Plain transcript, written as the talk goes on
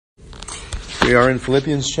We are in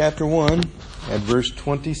Philippians chapter 1 at verse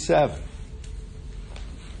 27.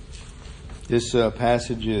 This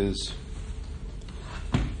passage is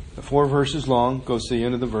 4 verses long. Goes to the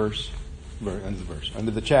end of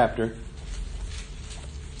the chapter.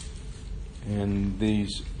 And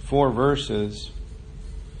these 4 verses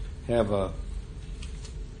have a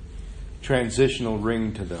transitional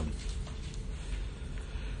ring to them.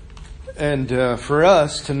 And for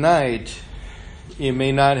us tonight, it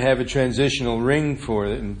may not have a transitional ring for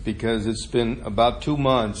it because it's been about 2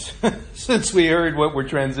 months since we heard what we're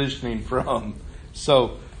transitioning from.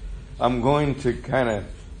 So I'm going to kind of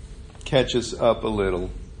catch us up a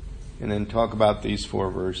little and then talk about these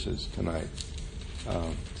 4 verses tonight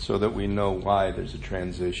so that we know why there's a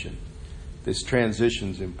transition. This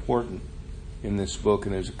transition is important in this book,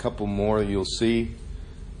 and there's a couple more you'll see.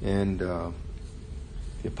 And the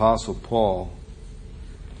Apostle Paul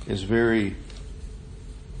is very,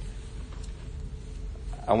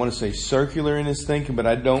 I want to say circular in his thinking, but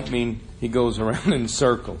I don't mean he goes around in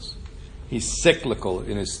circles. He's cyclical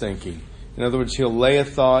in his thinking. In other words, he'll lay a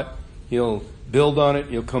thought, he'll build on it,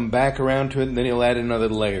 he'll come back around to it, and then he'll add another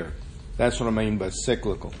layer. That's what I mean by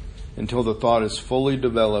cyclical. Until the thought is fully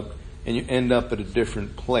developed and you end up at a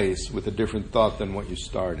different place with a different thought than what you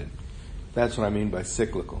started. That's what I mean by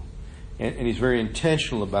cyclical. And he's very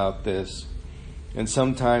intentional about this. And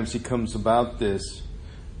sometimes he comes about this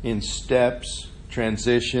in steps,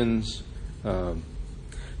 transitions.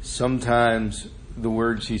 Sometimes the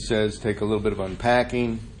words he says take a little bit of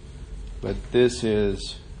unpacking. But this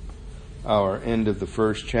is our end of the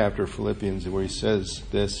first chapter of Philippians, where he says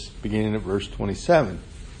this, beginning at verse 27.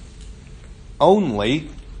 Only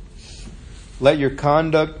let your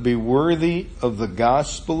conduct be worthy of the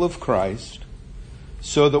gospel of Christ,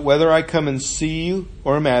 so that whether I come and see you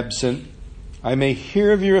or am absent, I may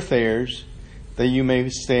hear of your affairs, that you may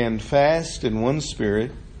stand fast in one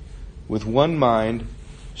spirit, with one mind,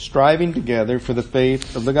 striving together for the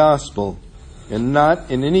faith of the gospel, and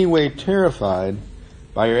not in any way terrified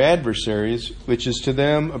by your adversaries, which is to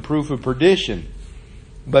them a proof of perdition,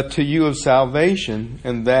 but to you of salvation,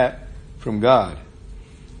 and that from God.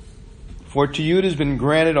 For to you it has been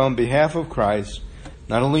granted on behalf of Christ,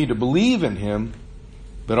 not only to believe in Him,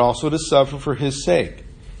 but also to suffer for His sake,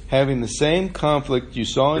 having the same conflict you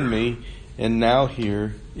saw in me, and now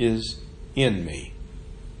here is in me.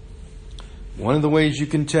 One of the ways you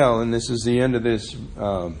can tell, and this is the end of this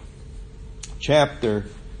chapter,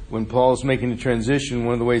 when Paul's making the transition,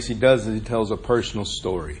 one of the ways he does is he tells a personal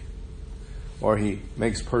story, or he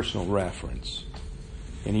makes personal reference.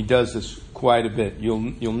 And he does this quite a bit.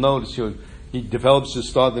 You'll notice he develops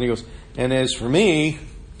this thought, then he goes, and as for me,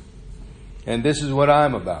 and this is what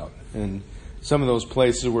I'm about. And some of those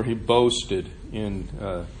places where he boasted in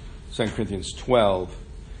 2 Corinthians 12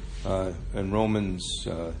 and Romans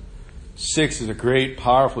 6 is a great,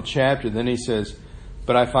 powerful chapter. Then he says,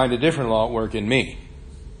 but I find a different law at work in me.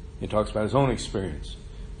 He talks about his own experience.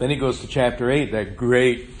 Then he goes to chapter 8, that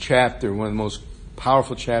great chapter, one of the most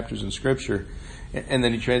powerful chapters in Scripture. And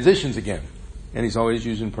then he transitions again. And he's always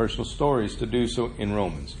using personal stories to do so in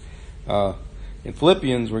Romans. In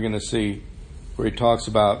Philippians, we're going to see where he talks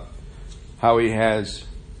about how he has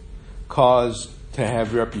cause to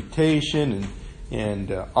have reputation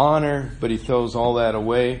and honor, but he throws all that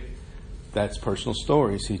away. That's personal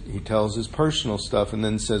stories. He tells his personal stuff and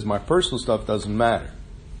then says, my personal stuff doesn't matter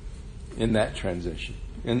in that transition.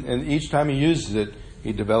 And each time he uses it,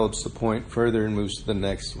 he develops the point further and moves to the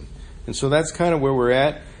next one. And so that's kind of where we're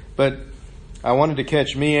at. But I wanted to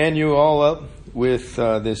catch me and you all up with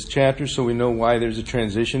this chapter so we know why there's a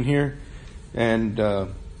transition here. And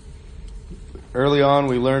early on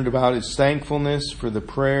we learned about his thankfulness for the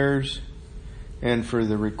prayers and for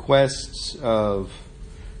the requests of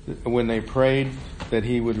when they prayed, that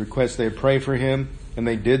he would request they pray for him, and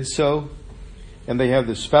they did so. And they have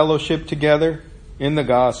this fellowship together in the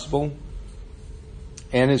gospel.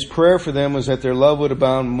 And his prayer for them was that their love would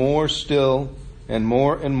abound more still and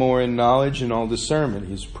more in knowledge and all discernment.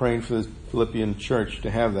 He's praying for the Philippian church to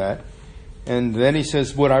have that. And then he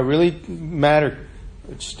says, what I really matters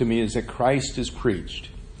to me is that Christ is preached.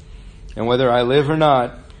 And whether I live or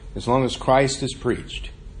not, as long as Christ is preached.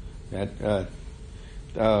 That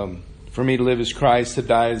for me to live is Christ, to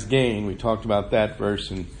die is gain. We talked about that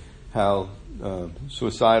verse and how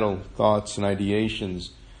suicidal thoughts and ideations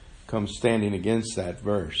come standing against that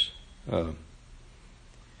verse. And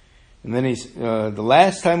then the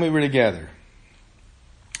last time we were together,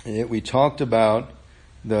 we talked about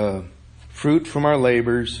the fruit from our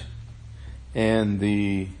labors and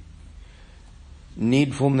the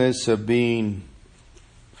needfulness of being,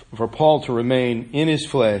 for Paul to remain in his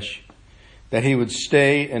flesh that he would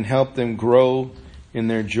stay and help them grow in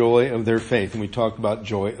their joy of their faith. And we talked about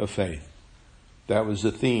joy of faith. That was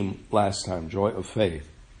the theme last time, joy of faith.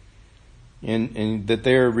 And that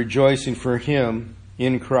they are rejoicing for him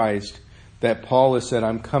in Christ, that Paul has said,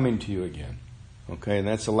 I'm coming to you again. Okay, and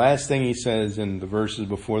that's the last thing he says in the verses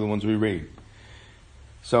before the ones we read.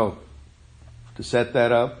 So, to set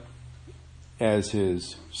that up as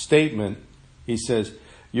his statement, he says,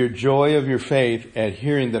 your joy of your faith at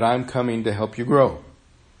hearing that I'm coming to help you grow.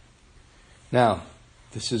 Now,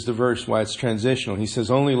 this is the verse why it's transitional. He says,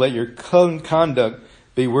 only let your conduct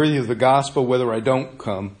be worthy of the gospel whether I don't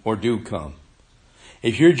come or do come.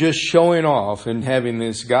 If you're just showing off and having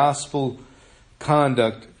this gospel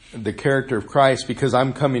conduct, the character of Christ, because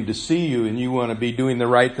I'm coming to see you and you want to be doing the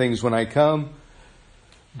right things when I come,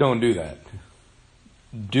 don't do that.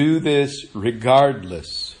 Do this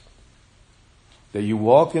regardless that you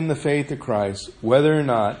walk in the faith of Christ, whether or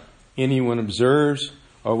not anyone observes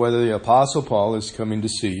or whether the Apostle Paul is coming to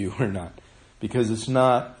see you or not. Because it's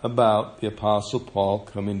not about the Apostle Paul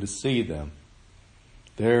coming to see them.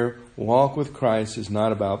 Their walk with Christ is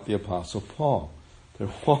not about the Apostle Paul. Their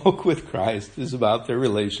walk with Christ is about their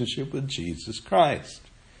relationship with Jesus Christ,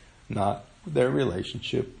 not their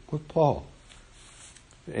relationship with Paul.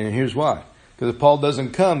 And here's why. Because if Paul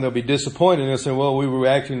doesn't come, they'll be disappointed. They'll say, well, we were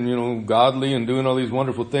acting, godly and doing all these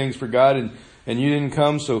wonderful things for God, and you didn't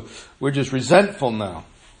come, so we're just resentful now.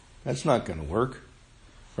 That's not going to work,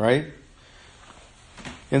 right?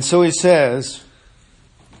 And so he says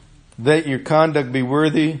that your conduct be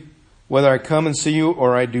worthy, whether I come and see you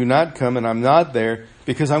or I do not come and I'm not there,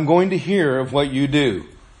 because I'm going to hear of what you do.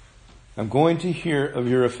 I'm going to hear of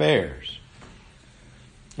your affairs.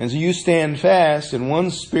 And so you stand fast in one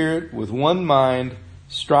spirit with one mind,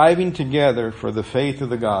 striving together for the faith of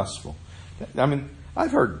the gospel. I mean,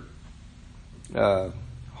 I've heard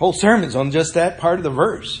whole sermons on just that part of the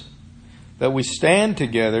verse. That we stand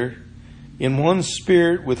together in one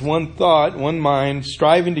spirit with one thought, one mind,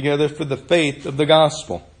 striving together for the faith of the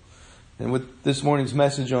gospel. And with this morning's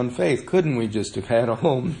message on faith, couldn't we just have had a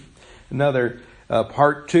whole another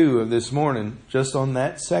part 2 of this morning just on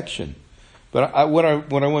that section? But what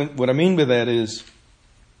I mean by that is,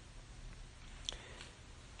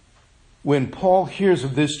 when Paul hears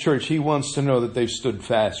of this church, he wants to know that they've stood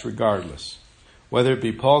fast regardless. Whether it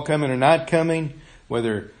be Paul coming or not coming,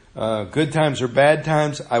 whether good times or bad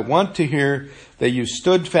times, I want to hear that you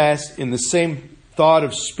stood fast in the same thought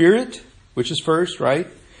of spirit, which is first, right?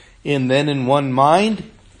 And then in one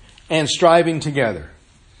mind, and striving together.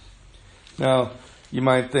 Now, you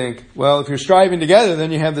might think, well, if you're striving together,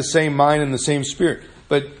 then you have the same mind and the same spirit.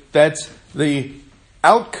 But that's the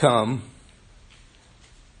outcome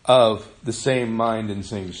of the same mind and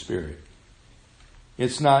same spirit.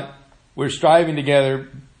 It's not, we're striving together,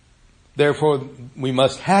 therefore we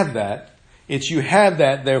must have that. It's you have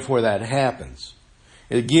that, therefore that happens.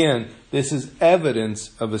 Again, this is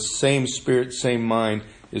evidence of a same spirit, same mind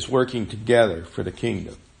is working together for the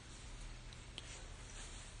kingdom.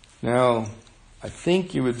 Now, I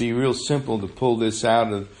think it would be real simple to pull this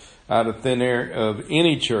out of thin air of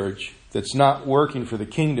any church that's not working for the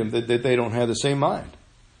kingdom, that they don't have the same mind.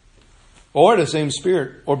 Or the same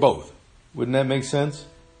spirit, or both. Wouldn't that make sense?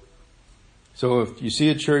 So if you see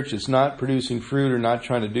a church that's not producing fruit or not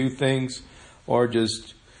trying to do things, or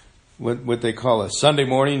just what they call a Sunday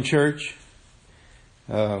morning church,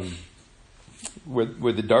 where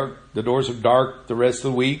the doors are dark the rest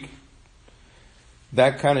of the week,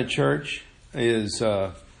 that kind of church is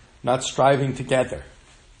not striving together.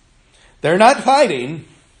 They're not fighting,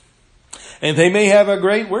 and they may have a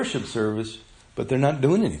great worship service, but they're not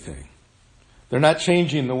doing anything. They're not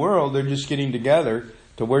changing the world. They're just getting together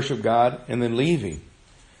to worship God and then leaving.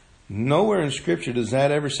 Nowhere in Scripture does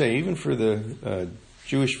that ever say, even for the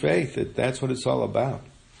Jewish faith, that that's what it's all about.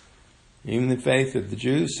 Even the faith of the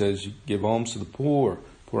Jews says you give alms to the poor,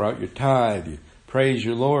 pour out your tithe, you praise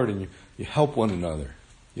your Lord, and you help one another.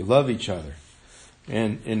 You love each other.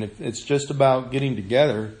 And if it's just about getting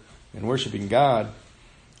together and worshiping God,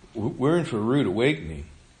 we're in for a rude awakening.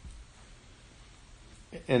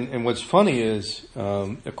 And what's funny is,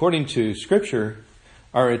 according to Scripture,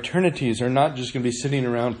 our eternities are not just going to be sitting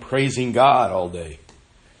around praising God all day.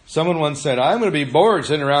 Someone once said, I'm going to be bored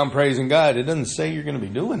sitting around praising God. It doesn't say you're going to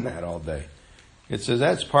be doing that all day. It says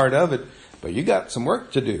that's part of it, but you got some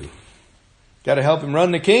work to do. Got to help Him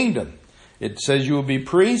run the kingdom. It says you will be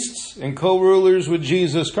priests and co-rulers with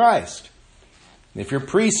Jesus Christ. And if you're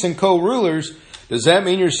priests and co-rulers, does that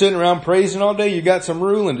mean you're sitting around praising all day? You got some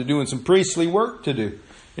ruling to do and some priestly work to do.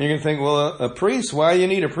 And you're going to think, well, a priest, why do you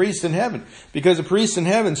need a priest in heaven? Because a priest in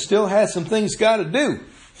heaven still has some things got to do.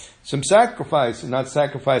 some sacrifices, not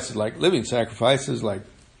sacrifices like living sacrifices, like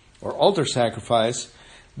or altar sacrifice,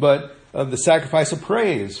 but of the sacrifice of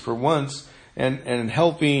praise for once, and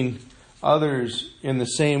helping others in the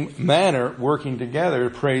same manner, working together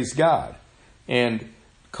to praise God. And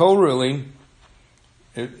co-ruling,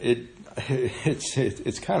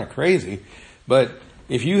 it's kind of crazy, but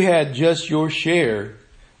if you had just your share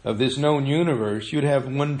of this known universe, you'd have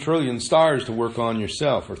 1 trillion stars to work on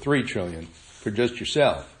yourself, or 3 trillion for just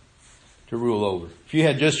yourself to rule over. If you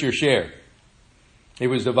had just your share, it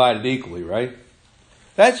was divided equally, right?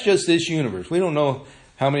 That's just this universe. We don't know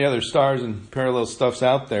how many other stars and parallel stuff's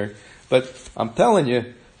out there, but I'm telling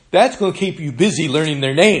you, that's going to keep you busy learning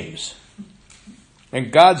their names.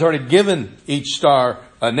 And God's already given each star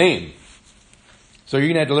a name. So you're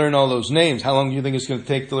going to have to learn all those names. How long do you think it's going to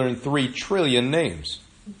take to learn 3 trillion names?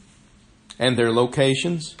 And their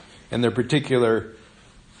locations, and their particular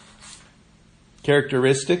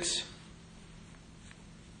characteristics.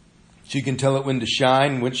 So you can tell it when to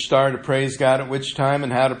shine, which star to praise God at which time,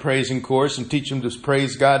 and how to praise in chorus, and teach them to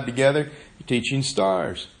praise God together. You're teaching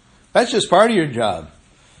stars. That's just part of your job.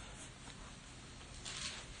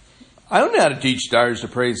 I don't know how to teach stars to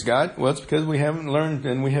praise God. Well, it's because we haven't learned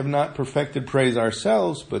and we have not perfected praise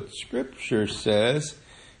ourselves. But Scripture says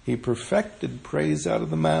He perfected praise out of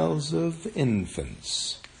the mouths of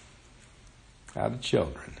infants, out of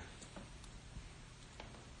children.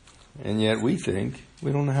 And yet we think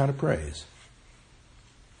we don't know how to praise.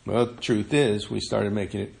 Well, the truth is, we started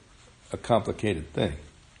making it a complicated thing.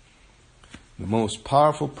 The most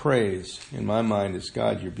powerful praise in my mind is,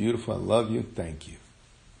 God, you're beautiful, I love you, thank you.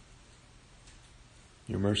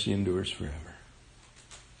 Your mercy endures forever.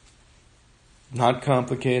 Not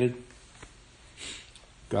complicated.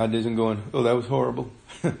 God isn't going, oh, that was horrible.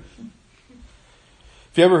 If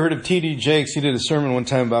you ever heard of T.D. Jakes, he did a sermon one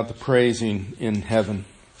time about the praising in heaven.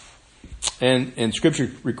 And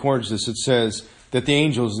Scripture records this. It says that the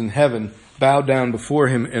angels in heaven bow down before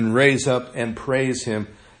Him and raise up and praise Him.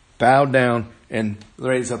 Bow down and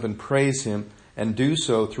raise up and praise Him, and do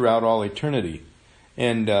so throughout all eternity.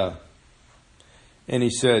 And he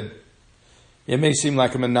said, it may seem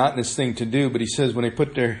like a monotonous thing to do, but he says when they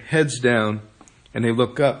put their heads down and they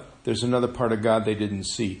look up, there's another part of God they didn't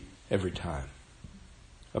see every time.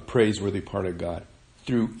 A praiseworthy part of God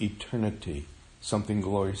through eternity. Something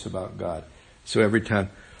glorious about God. So every time,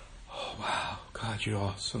 oh wow, God, you're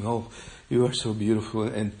awesome. Oh, you are so beautiful.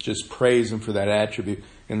 And just praise Him for that attribute.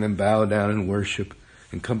 And then bow down and worship.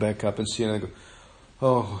 And come back up and see Him and go,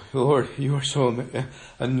 oh Lord, you are so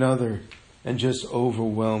another. And just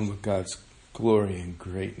overwhelmed with God's glory and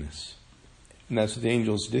greatness. And that's what the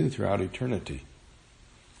angels do throughout eternity.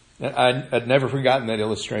 I'd never forgotten that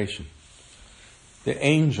illustration. The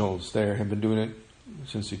angels there have been doing it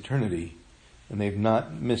since eternity. And they've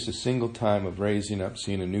not missed a single time of raising up,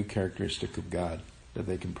 seeing a new characteristic of God that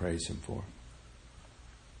they can praise Him for.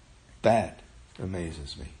 That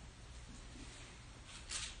amazes me.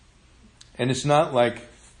 And it's not like,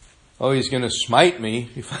 oh, He's going to smite me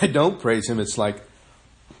if I don't praise Him. It's like,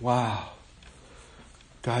 wow,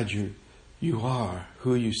 God, you are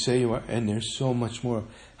who you say you are, and there's so much more.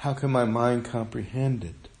 How can my mind comprehend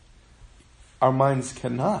it? Our minds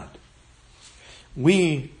cannot.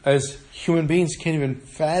 We, as human beings, can't even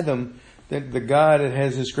fathom that the God that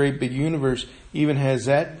has this great big universe even has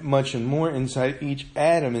that much and more inside each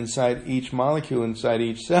atom, inside each molecule, inside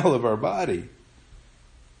each cell of our body.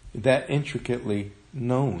 That intricately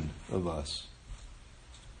known of us.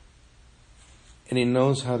 And He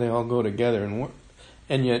knows how they all go together and work.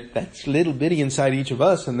 And yet that's little bitty inside each of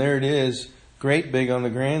us, and there it is, great big on the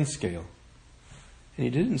grand scale. And He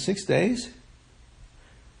did it in 6 days?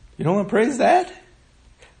 You don't want to praise that?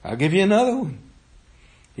 I'll give you another one.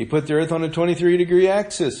 He put the earth on a 23-degree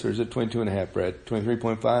axis. Or is it 22.5, Brad?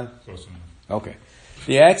 23.5? Close enough. Okay.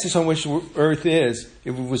 The axis on which the earth is,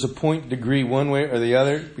 if it was a point degree one way or the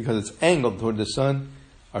other, because it's angled toward the sun,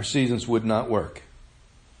 our seasons would not work.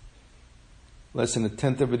 Less than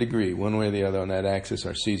 1/10 of a degree, one way or the other on that axis,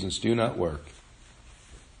 our seasons do not work.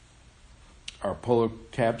 Our polar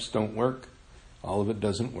caps don't work. All of it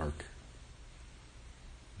doesn't work.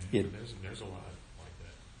 Yeah, there's a lot like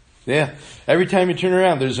that. Yeah. Every time you turn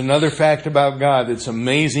around, there's another fact about God that's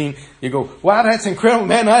amazing. You go, wow, that's incredible,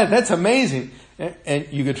 man. That's amazing. And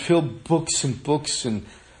you could fill books and books and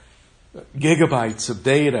gigabytes of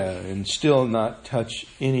data and still not touch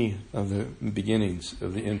any of the beginnings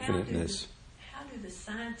of the infiniteness. How do the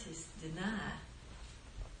scientists deny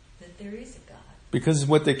that there is a God? Because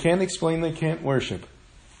what they can't explain, they can't worship.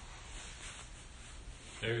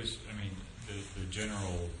 There's, the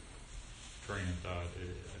general train of thought,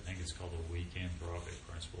 I think it's called the weak anthropic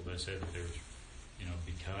principle, say that there's,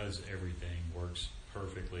 because everything works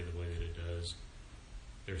perfectly the way that it does,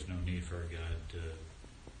 there's no need for a God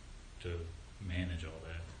to manage all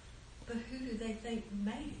that. But who do they think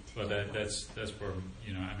made it? Well, that's where,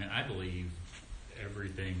 I believe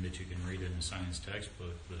everything that you can read in a science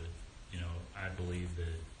textbook, but, I believe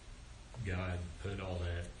that God put all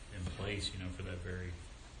that in place, for that very...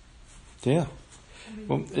 Yeah.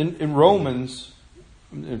 Well, in Romans,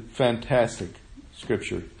 fantastic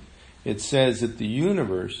scripture, it says that the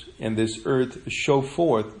universe and this earth show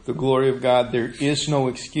forth the glory of God. There is no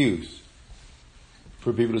excuse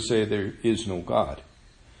for people to say there is no God.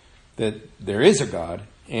 That there is a God,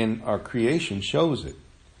 and our creation shows it.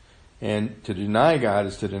 And to deny God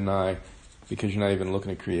is to deny because you're not even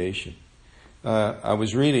looking at creation. I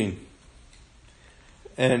was reading,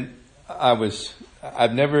 and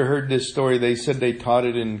I've never heard this story. They said they taught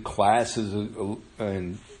it in classes,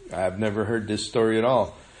 and I've never heard this story at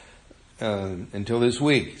all until this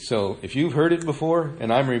week. So if you've heard it before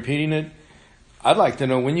and I'm repeating it, I'd like to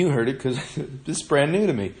know when you heard it, because this is brand new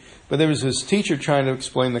to me. But there was this teacher trying to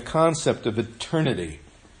explain the concept of eternity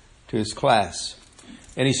to his class.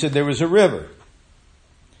 And he said there was a river.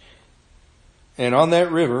 And on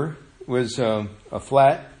that river was a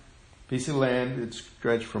flat piece of land that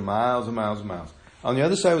stretched for miles and miles and miles. On the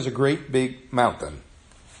other side was a great big mountain.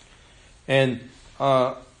 And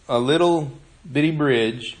a little bitty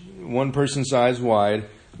bridge, one person size wide,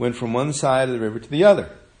 went from one side of the river to the other.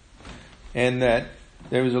 And that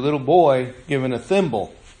there was a little boy given a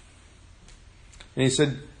thimble. And he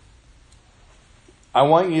said, I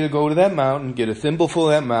want you to go to that mountain, get a thimbleful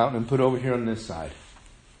of that mountain, and put it over here on this side.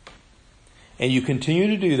 And you continue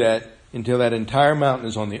to do that until that entire mountain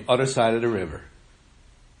is on the other side of the river.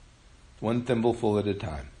 One thimbleful at a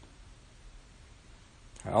time.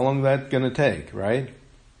 How long is that going to take, right?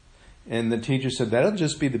 And the teacher said, that'll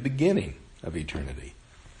just be the beginning of eternity.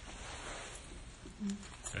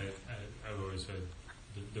 I've always said,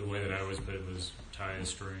 the way that I always put it was tie a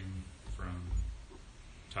string from,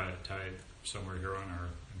 tie it somewhere here on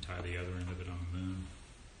Earth and tie the other end of it on the moon.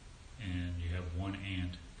 And you have one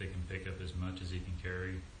ant that can pick up as much as he can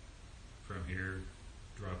carry from here,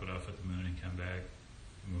 drop it off at the moon and come back.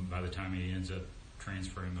 And by the time he ends up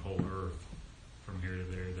transferring the whole Earth from here to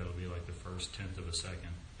there, that'll be like the first 1/10 of a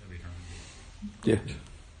second of eternity. Yeah.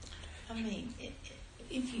 I mean,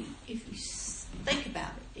 if you think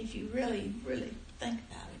about it, if you really, really think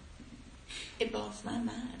about it, it blows my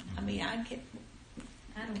mind. I mean, I don't think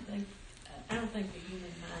the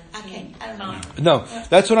human mind I don't No, know.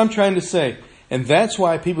 that's what I'm trying to say. And that's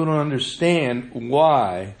why people don't understand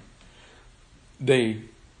why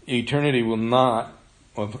eternity will not,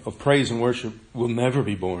 of praise and worship, will never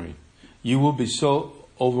be boring. You will be so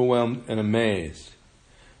overwhelmed and amazed.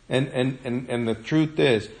 And the truth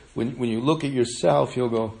is, when you look at yourself, you'll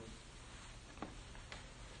go,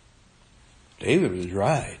 David was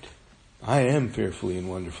right. I am fearfully and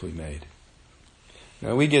wonderfully made.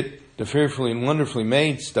 Now we get the fearfully and wonderfully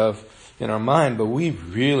made stuff in our mind, but we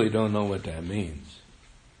really don't know what that means.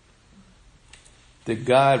 That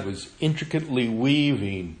God was intricately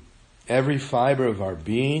weaving every fiber of our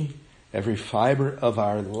being, every fiber of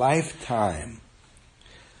our lifetime,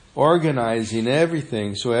 organizing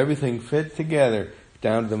everything so everything fit together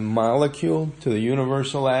down to the molecule, to the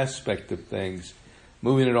universal aspect of things,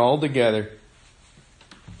 moving it all together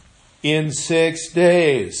in 6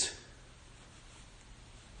 days.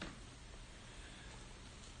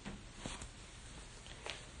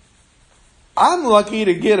 I'm lucky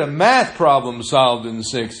to get a math problem solved in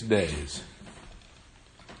 6 days.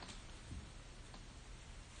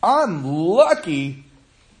 I'm lucky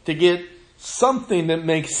to get something that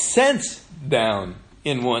makes sense down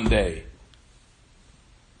in 1 day.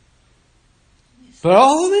 But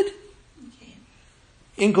all of it,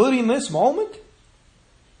 including this moment,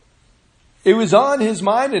 it was on his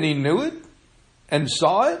mind and he knew it and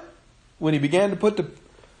saw it when he began to put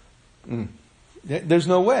there's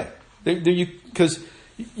no way. Because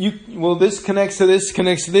this connects to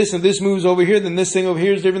this, and this moves over here, then this thing over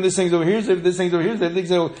here is different, this thing's over here is different, this thing's over here, that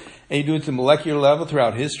thing's over here. And you do it to the molecular level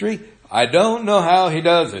throughout history. I don't know how he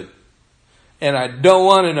does it. And I don't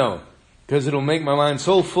want to know. Because it'll make my mind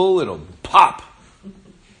so full, it'll pop.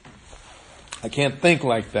 I can't think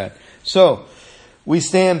like that. So, we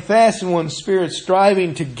stand fast in one spirit,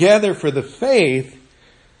 striving together for the faith,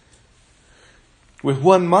 with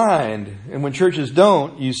one mind. And when churches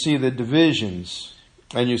don't, you see the divisions.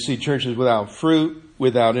 And you see churches without fruit,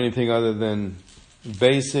 without anything other than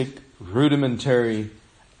basic, rudimentary,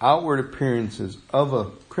 outward appearances of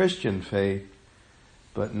a Christian faith,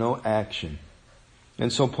 but no action.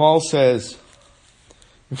 And so Paul says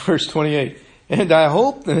Verse 28. And I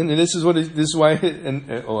hope, and this is why, I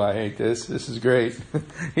hate this. This is great.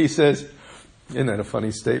 He says, isn't that a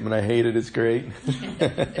funny statement? I hate it. It's great.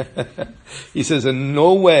 He says, in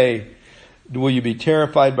no way will you be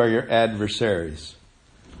terrified by your adversaries.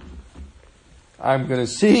 I'm going to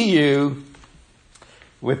see you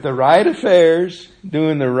with the right affairs,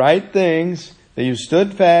 doing the right things, that you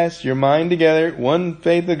stood fast, your mind together, one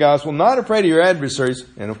faith of the gospel, not afraid of your adversaries.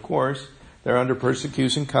 And of course, they're under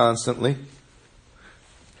persecution constantly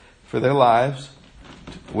for their lives,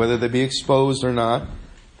 whether they be exposed or not.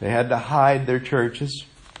 They had to hide their churches.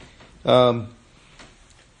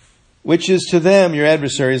 Which is to them, your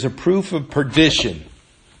adversaries, a proof of perdition.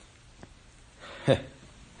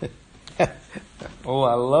 Oh,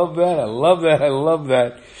 I love that. I love that. I love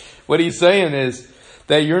that. What he's saying is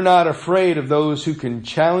that you're not afraid of those who can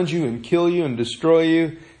challenge you and kill you and destroy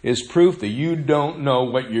you is proof that you don't know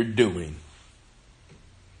what you're doing.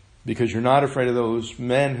 Because you're not afraid of those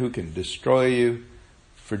men who can destroy you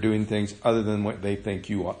for doing things other than what they think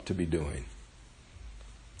you ought to be doing.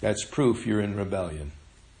 That's proof you're in rebellion.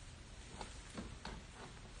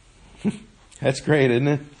 That's great, isn't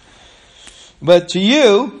it? But to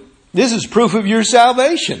you, this is proof of your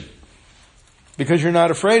salvation. Because you're not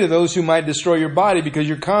afraid of those who might destroy your body, because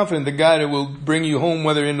you're confident that God will bring you home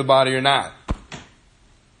whether in the body or not.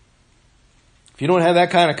 If you don't have that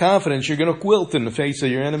kind of confidence, you're going to wilt in the face of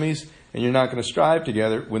your enemies, and you're not going to strive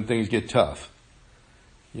together when things get tough.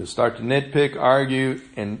 You'll start to nitpick, argue,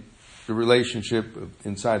 and the relationship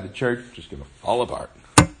inside the church is just going to fall apart.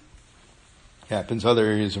 Happens other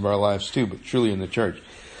areas of our lives too, but truly in the church.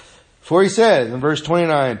 For he says in verse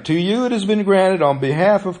 29, to you it has been granted on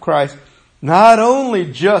behalf of Christ, not only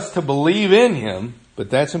just to believe in Him, but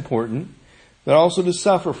that's important, but also to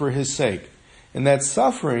suffer for His sake. And that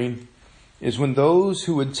suffering is when those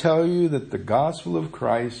who would tell you that the gospel of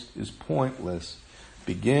Christ is pointless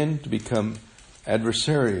begin to become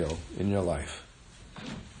adversarial in your life.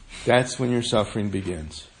 That's when your suffering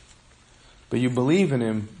begins. But you believe in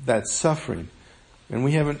Him, that's suffering. And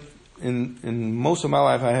we haven't, in most of my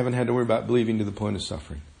life, I haven't had to worry about believing to the point of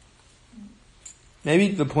suffering. Maybe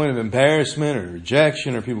to the point of embarrassment or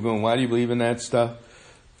rejection or people going, why do you believe in that stuff?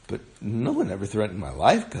 But no one ever threatened my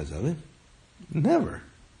life because of it. Never.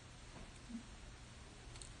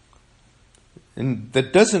 And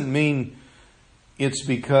that doesn't mean it's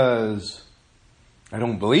because I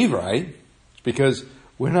don't believe right. It's because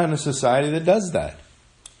we're not in a society that does that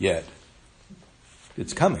yet.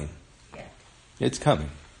 It's coming. It's coming.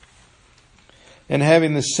 And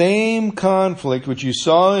having the same conflict which you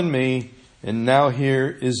saw in me and now here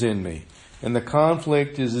is in me. And the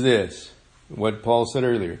conflict is this, what Paul said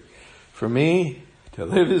earlier. For me, to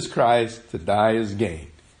live is Christ, to die is gain.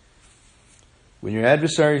 When your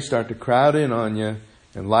adversaries start to crowd in on you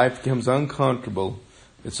and life becomes uncomfortable,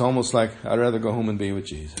 it's almost like I'd rather go home and be with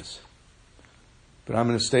Jesus. But I'm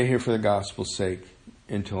going to stay here for the gospel's sake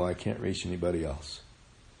until I can't reach anybody else.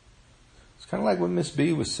 It's kind of like what Miss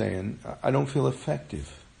B was saying. I don't feel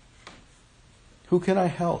effective. Who can I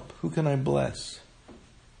help? Who can I bless?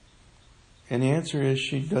 And the answer is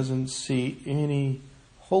she doesn't see any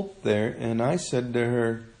hope there. And I said to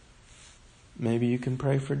her, maybe you can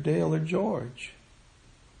pray for Dale or George.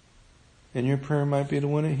 And your prayer might be the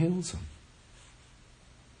one that heals them.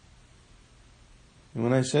 And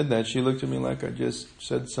when I said that, she looked at me like I just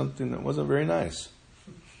said something that wasn't very nice.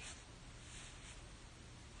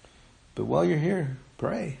 But while you're here,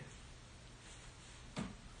 pray.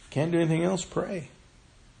 Can't do anything else, pray.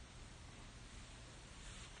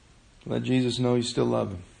 Let Jesus know you still love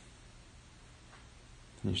Him.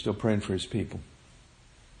 And you're still praying for His people,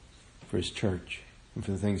 for His church, and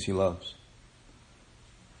for the things He loves.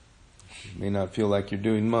 You may not feel like you're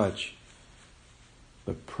doing much,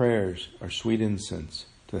 but prayers are sweet incense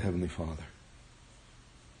to the Heavenly Father.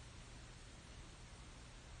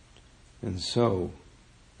 And so,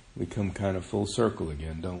 we come kind of full circle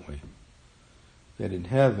again, don't we? That in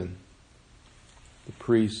heaven, the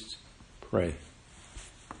priests pray.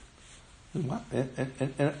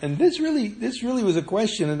 And this really was a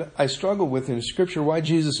question that I struggled with in Scripture, why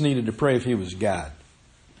Jesus needed to pray if He was God.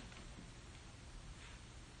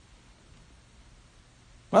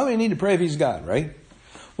 Why would He need to pray if He's God, right?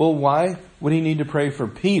 Well, why would He need to pray for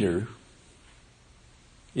Peter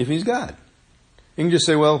if He's God? You can just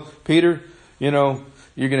say, well, Peter, you're going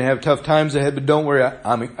to have tough times ahead, but don't worry,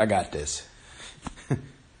 I got this.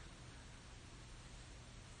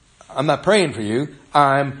 I'm not praying for you.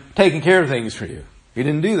 I'm taking care of things for you. He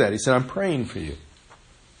didn't do that. He said, I'm praying for you.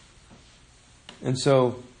 And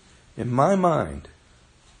so, in my mind,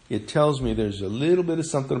 it tells me there's a little bit of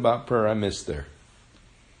something about prayer I missed there.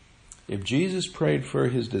 If Jesus prayed for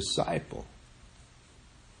his disciple,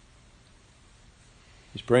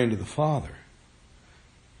 he's praying to the Father.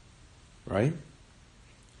 Right?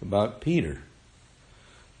 About Peter.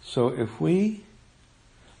 So if we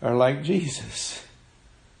are like Jesus,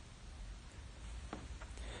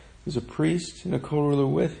 there's a priest and a co-ruler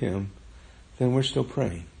with him, then we're still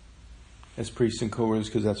praying as priests and co-rulers,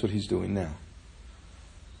 because that's what he's doing now.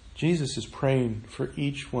 Jesus is praying for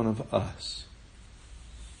each one of us.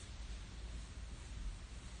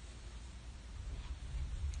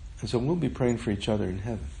 And so we'll be praying for each other in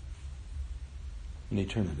heaven, in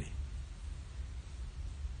eternity.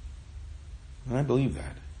 And I believe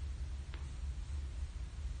that.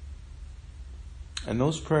 And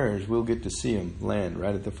those prayers, we'll get to see them land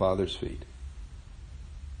right at the Father's feet.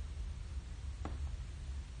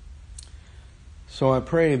 So I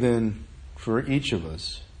pray then for each of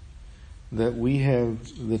us that we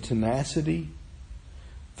have the tenacity,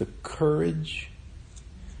 the courage,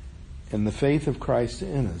 and the faith of Christ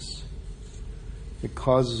in us that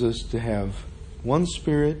causes us to have one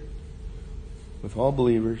spirit with all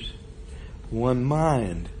believers, one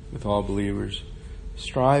mind with all believers,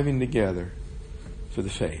 striving together for the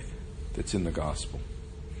faith that's in the gospel.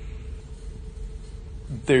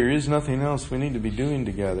 There is nothing else we need to be doing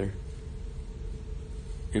together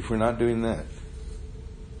if we're not doing that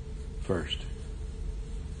first.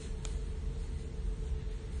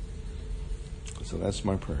 So that's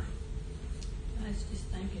my prayer. I was just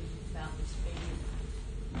thinking about Miss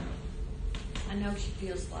Bean. I know she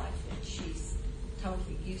feels like that she's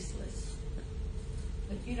totally useless.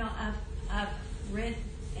 But you know, I've read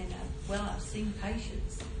and I've seen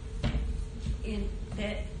patients in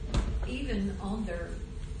that even on their,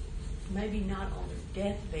 maybe not on their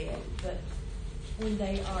deathbed, but when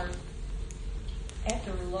they are at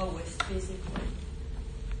their lowest physically,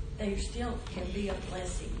 they still can be a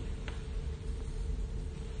blessing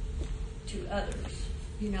to others.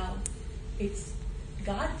 You know, it's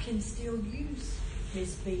God can still use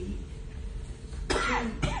Miss B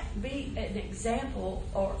to be an example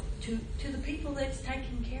or to the people that's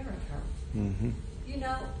taking care of her. Mm-hmm. You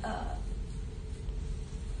know,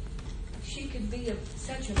 she could be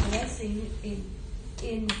such a blessing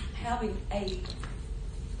in having a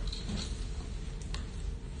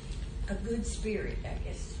good spirit, I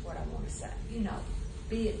guess is what I want to say. You know,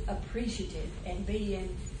 being appreciative and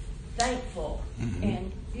being thankful, Mm-hmm.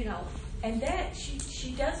 and you know, and that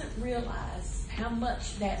she doesn't realize how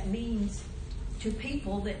much that means to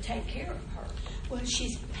people that take care of her. Well,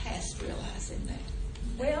 she's past realizing that.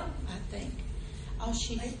 Well, I think.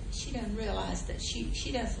 She doesn't realize that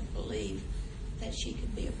she doesn't believe that she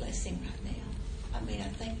could be a blessing right now. I mean, I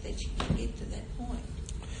think that she can get to that point.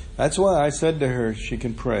 That's why I said to her she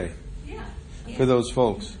can pray yeah. for those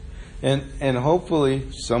folks. And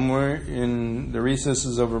hopefully somewhere in the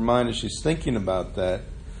recesses of her mind as she's thinking about that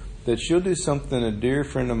she'll do something a dear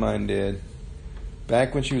friend of mine did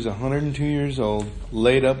back when she was 102 years old,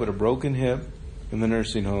 laid up with a broken hip in the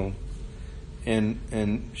nursing home.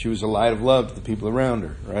 And she was a light of love to the people around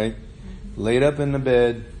her, right? Mm-hmm. Laid up in the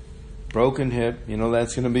bed, broken hip. You know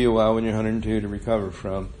that's going to be a while when you're 102 to recover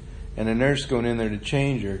from. And a nurse going in there to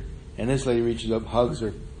change her. And this lady reaches up, hugs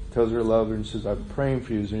her, tells her I love her, and says, I'm praying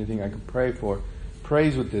for you. Is there anything I can pray for?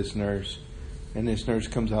 Prays with this nurse. And this nurse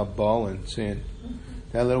comes out bawling, saying,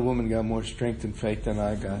 that little woman got more strength and faith than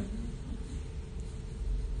I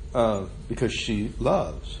got. Because she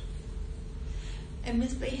loves. And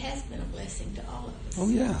Miss B has been a blessing to all of us. Oh,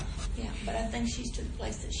 yeah. Yeah, but I think she's to the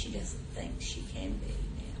place that she doesn't think she can be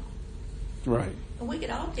now. Right. And we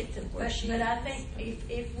could all get to where she But is. I think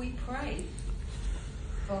if we pray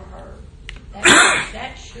for her,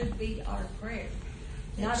 that should be our prayer.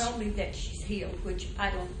 Not only that she's healed, which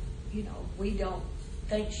we don't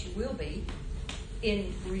think she will be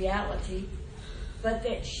in reality, but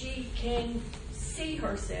that she can see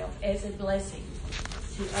herself as a blessing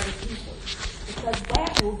to other people, because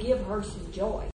that will give her some joy.